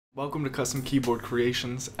Welcome to Custom Keyboard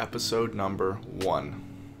Creations, episode number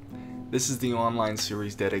 1. This is the online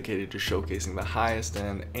series dedicated to showcasing the highest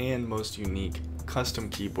end and most unique custom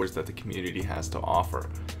keyboards that the community has to offer.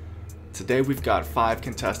 Today we've got 5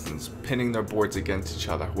 contestants pinning their boards against each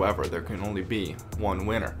other. However, there can only be one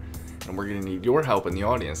winner. And we're going to need your help in the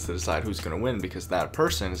audience to decide who's going to win, because that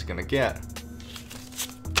person is going to get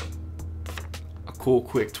a cool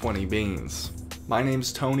quick 20 beans. My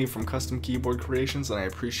name's Tony from Custom Keyboard Creations, and I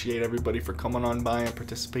appreciate everybody for coming on by and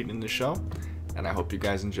participating in the show, and I hope you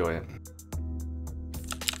guys enjoy it.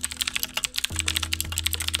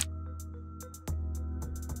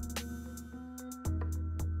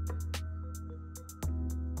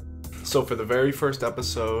 So for the very first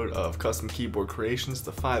episode of Custom Keyboard Creations,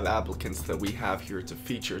 the 5 applicants that we have here to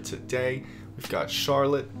feature today, we've got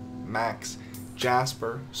Shallot, Max,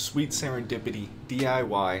 Jasper,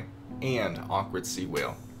 SweetSerendipityDIY, and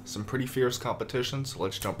AwkwardSeawhale. Some pretty fierce competition, so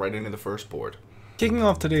let's jump right into the first board. Kicking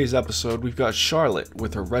off today's episode, we've got Shallot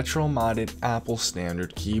with her retro modded Apple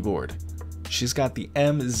standard keyboard. She's got the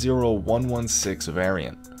M0116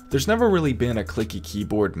 variant. There's never really been a clicky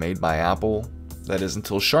keyboard made by Apple, that is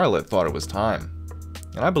until Shallot thought it was time.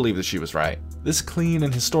 And I believe that she was right. This clean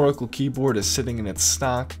and historical keyboard is sitting in its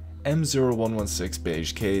stock M0116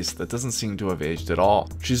 beige case that doesn't seem to have aged at all.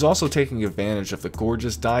 She's also taking advantage of the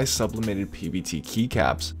gorgeous dye sublimated PBT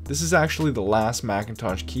keycaps. This is actually the last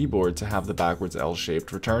Macintosh keyboard to have the backwards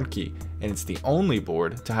L-shaped return key, and it's the only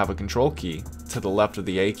board to have a control key to the left of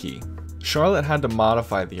the A key. Shallot had to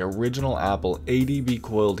modify the original Apple ADB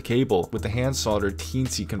coiled cable with the hand soldered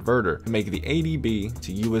teensy converter to make the ADB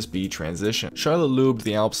to USB transition. Shallot lubed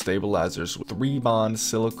the Alp stabilizers with 3-bond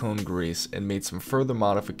silicone grease and made some further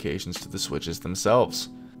modifications to the switches themselves.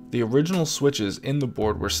 The original switches in the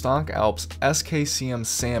board were stock Alps SKCM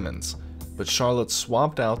Salmons, but Shallot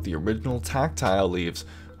swapped out the original tactile leaves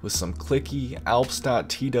with some clicky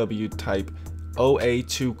Alps.TW type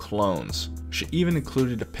OA2 clones. She even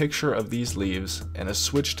included a picture of these leaves and a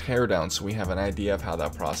switch teardown so we have an idea of how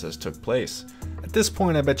that process took place. At this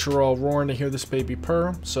point, I bet you're all roaring to hear this baby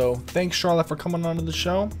purr, so thanks Shallot for coming on to the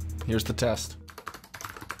show. Here's the test.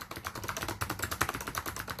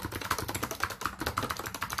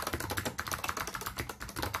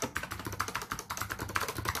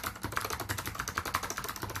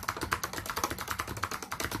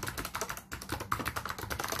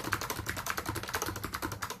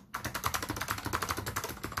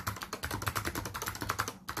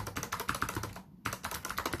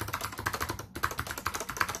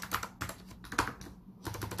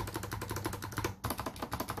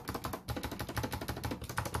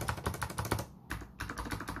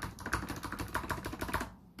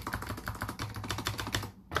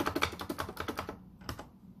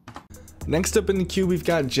 Next up in the queue, we've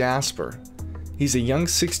got Jasper. He's a young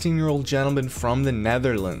 16-year-old gentleman from the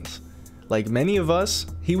Netherlands. Like many of us,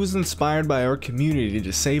 he was inspired by our community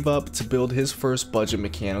to save up to build his first budget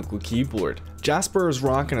mechanical keyboard. Jasper is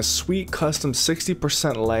rocking a sweet custom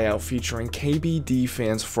 60% layout featuring KBD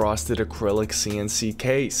fans frosted acrylic CNC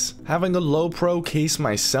case. Having a low pro case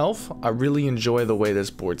myself, I really enjoy the way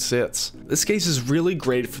this board sits. This case is really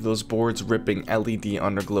great for those boards ripping LED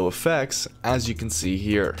underglow effects, as you can see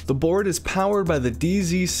here. The board is powered by the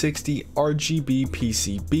DZ60 RGB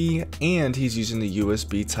PCB, and he's using the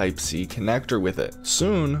USB Type-C connector with it.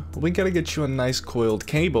 Soon, we gotta get you a nice coiled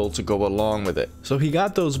cable to go along with it. So he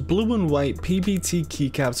got those blue and white PBT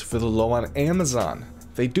keycaps for the low on Amazon.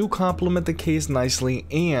 They do complement the case nicely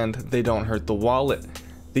and they don't hurt the wallet.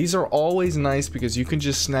 These are always nice because you can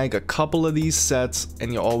just snag a couple of these sets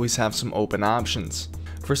and you always have some open options.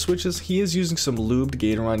 For switches, he is using some lubed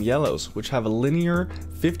Gateron yellows, which have a linear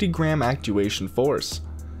 50-gram actuation force.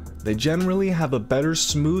 They generally have a better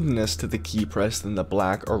smoothness to the key press than the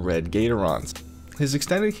black or red Gaterons. His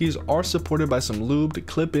extended keys are supported by some lubed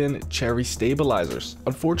clip-in cherry stabilizers.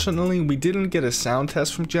 Unfortunately, we didn't get a sound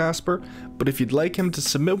test from Jasper, but if you'd like him to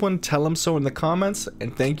submit one, tell him so in the comments,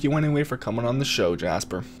 and thank you anyway for coming on the show,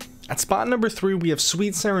 Jasper. At spot number 3, we have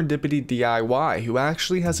SweetSerendipityDIY, who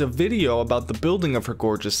actually has a video about the building of her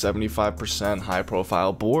gorgeous 75%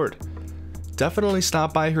 high-profile board. Definitely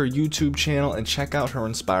stop by her YouTube channel and check out her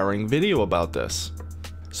inspiring video about this.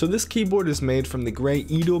 So this keyboard is made from the gray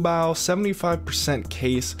Idobao 75%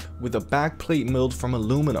 case with a backplate milled from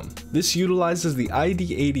aluminum. This utilizes the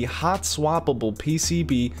ID80 hot swappable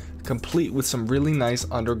PCB complete with some really nice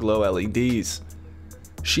underglow LEDs.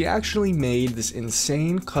 She actually made this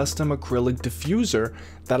insane custom acrylic diffuser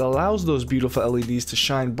that allows those beautiful LEDs to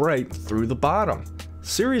shine bright through the bottom.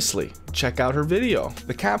 Seriously, check out her video.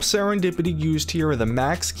 The cap serendipity used here are the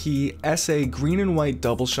Max Key SA green and white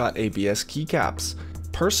double shot ABS keycaps.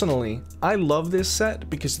 Personally, I love this set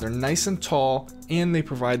because they're nice and tall and they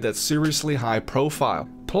provide that seriously high profile.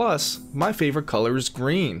 Plus, my favorite color is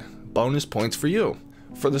green. Bonus points for you.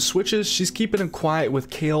 For the switches, she's keeping it quiet with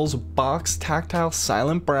Kale's box tactile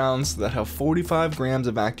silent browns that have 45 grams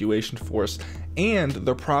of actuation force, and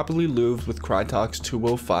they're properly lubed with Krytox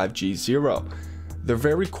 205G0. They're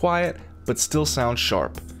very quiet, but still sound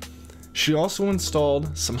sharp. She also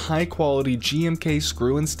installed some high quality GMK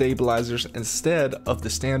screw-in stabilizers instead of the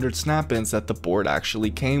standard snap-ins that the board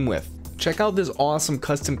actually came with. Check out this awesome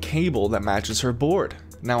custom cable that matches her board.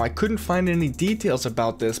 Now, I couldn't find any details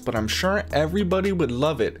about this, but I'm sure everybody would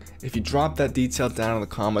love it if you drop that detail down in the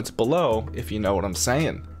comments below, if you know what I'm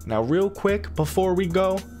saying. Now, real quick, before we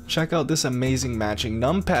go, check out this amazing matching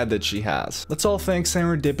numpad that she has. Let's all thank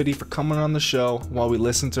Serendipity for coming on the show while we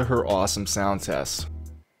listen to her awesome sound test.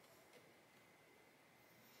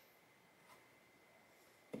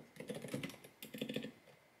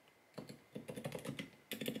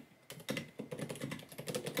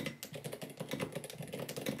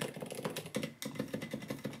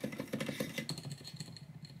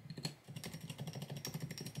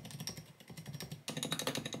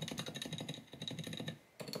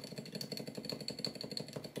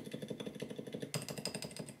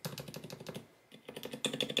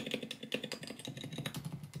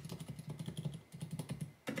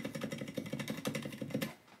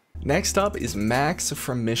 Next up is Max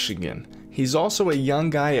from Michigan. He's also a young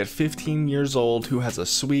guy at 15 years old who has a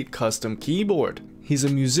sweet custom keyboard. He's a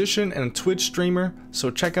musician and a Twitch streamer, so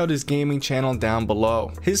check out his gaming channel down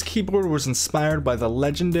below. His keyboard was inspired by the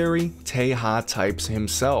legendary Teha Types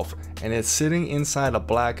himself, and it's sitting inside a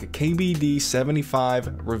black KBD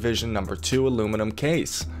 75 revision number 2 aluminum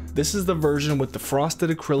case. This is the version with the frosted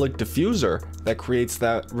acrylic diffuser that creates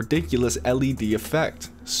that ridiculous LED effect.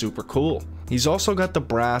 Super cool. He's also got the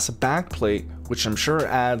brass backplate, which I'm sure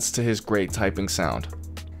adds to his great typing sound.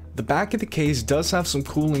 The back of the case does have some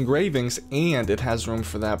cool engravings, and it has room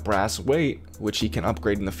for that brass weight, which he can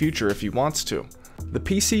upgrade in the future if he wants to. The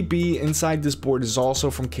PCB inside this board is also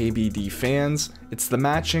from KBD Fans. It's the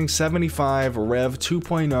matching 75 Rev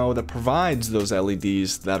 2.0 that provides those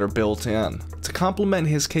LEDs that are built in. To complement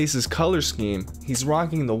his case's color scheme, he's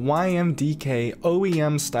rocking the YMDK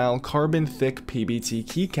OEM style carbon thick PBT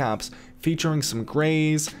keycaps featuring some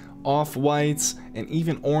grays, off-whites, and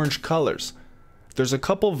even orange colors. There's a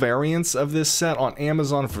couple variants of this set on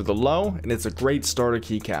Amazon for the low, and it's a great starter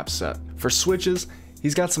keycap set. For switches,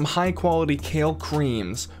 he's got some high quality Kale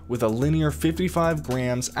creams with a linear 55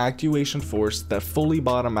 grams actuation force that fully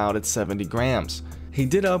bottom out at 70 grams. He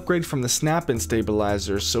did upgrade from the snap-in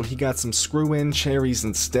stabilizers, so he got some screw-in cherries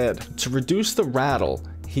instead. To reduce the rattle,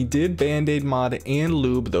 he did band-aid mod and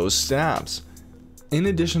lube those stabs. In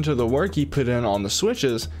addition to the work he put in on the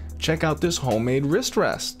switches, check out this homemade wrist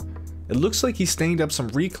rest. It looks like he stained up some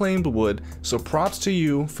reclaimed wood, so props to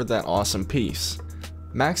you for that awesome piece.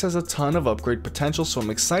 Max has a ton of upgrade potential, so I'm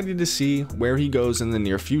excited to see where he goes in the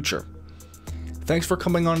near future. Thanks for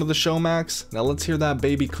coming onto the show, Max. Now let's hear that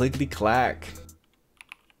baby clickety clack.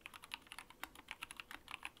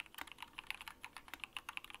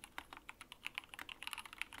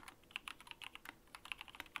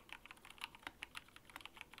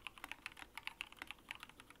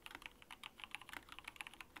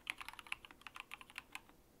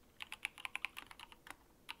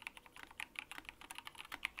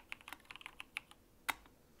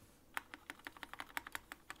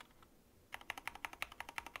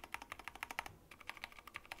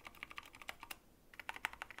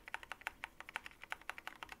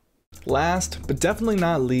 Last, but definitely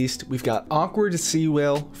not least, we've got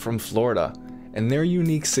AwkwardSeawhale from Florida, and their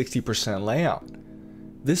unique 60% layout.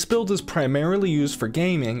 This build is primarily used for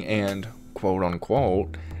gaming and, quote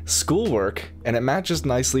unquote, schoolwork, and it matches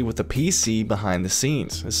nicely with the PC behind the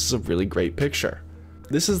scenes. This is a really great picture.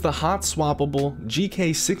 This is the hot swappable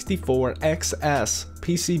GK64XS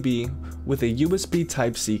PCB with a USB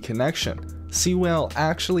Type-C connection. Seawhale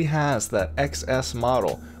actually has that XS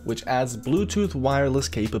model, which adds Bluetooth wireless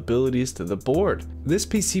capabilities to the board. This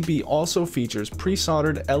PCB also features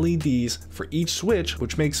pre-soldered LEDs for each switch,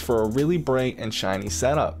 which makes for a really bright and shiny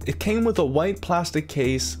setup. It came with a white plastic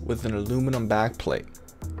case with an aluminum backplate.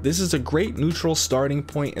 This is a great neutral starting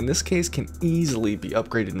point, and this case can easily be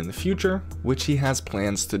upgraded in the future, which he has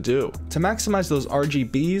plans to do. To maximize those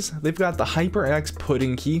RGBs, they've got the HyperX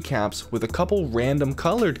pudding keycaps with a couple random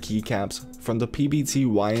colored keycaps from the PBT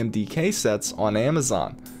YMDK sets on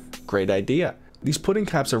Amazon. Great idea. These pudding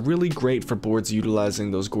caps are really great for boards utilizing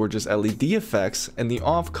those gorgeous LED effects, and the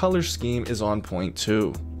off color scheme is on point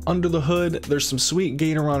too. Under the hood, there's some sweet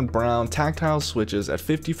Gatoron Brown tactile switches at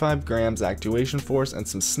 55 grams actuation force and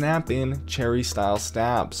some snap-in cherry style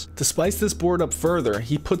stabs. To spice this board up further,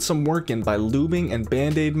 he put some work in by lubing and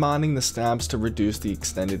band-aid modding the stabs to reduce the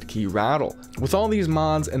extended key rattle. With all these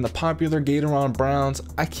mods and the popular Gatoron Browns,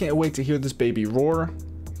 I can't wait to hear this baby roar.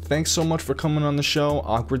 Thanks so much for coming on the show,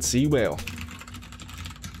 AwkwardSeawhale.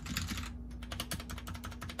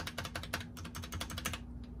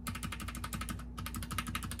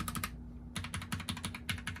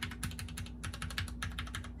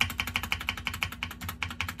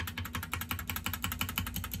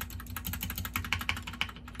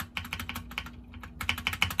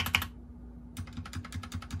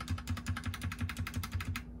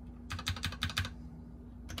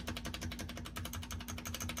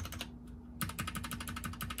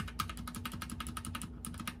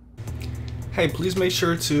 Hey, please make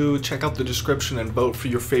sure to check out the description and vote for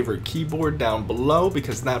your favorite keyboard down below,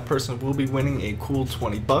 because that person will be winning a cool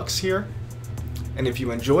 20 bucks here. And if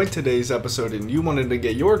you enjoyed today's episode and you wanted to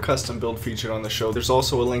get your custom build featured on the show, there's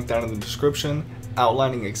also a link down in the description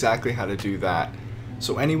outlining exactly how to do that.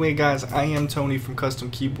 So anyway guys, I am Tony from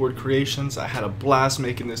Custom Keyboard Creations. I had a blast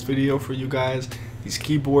making this video for you guys. These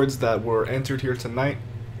keyboards that were entered here tonight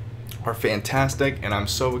are fantastic, and I'm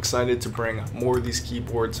so excited to bring more of these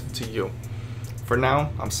keyboards to you. For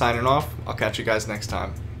now, I'm signing off. I'll catch you guys next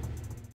time.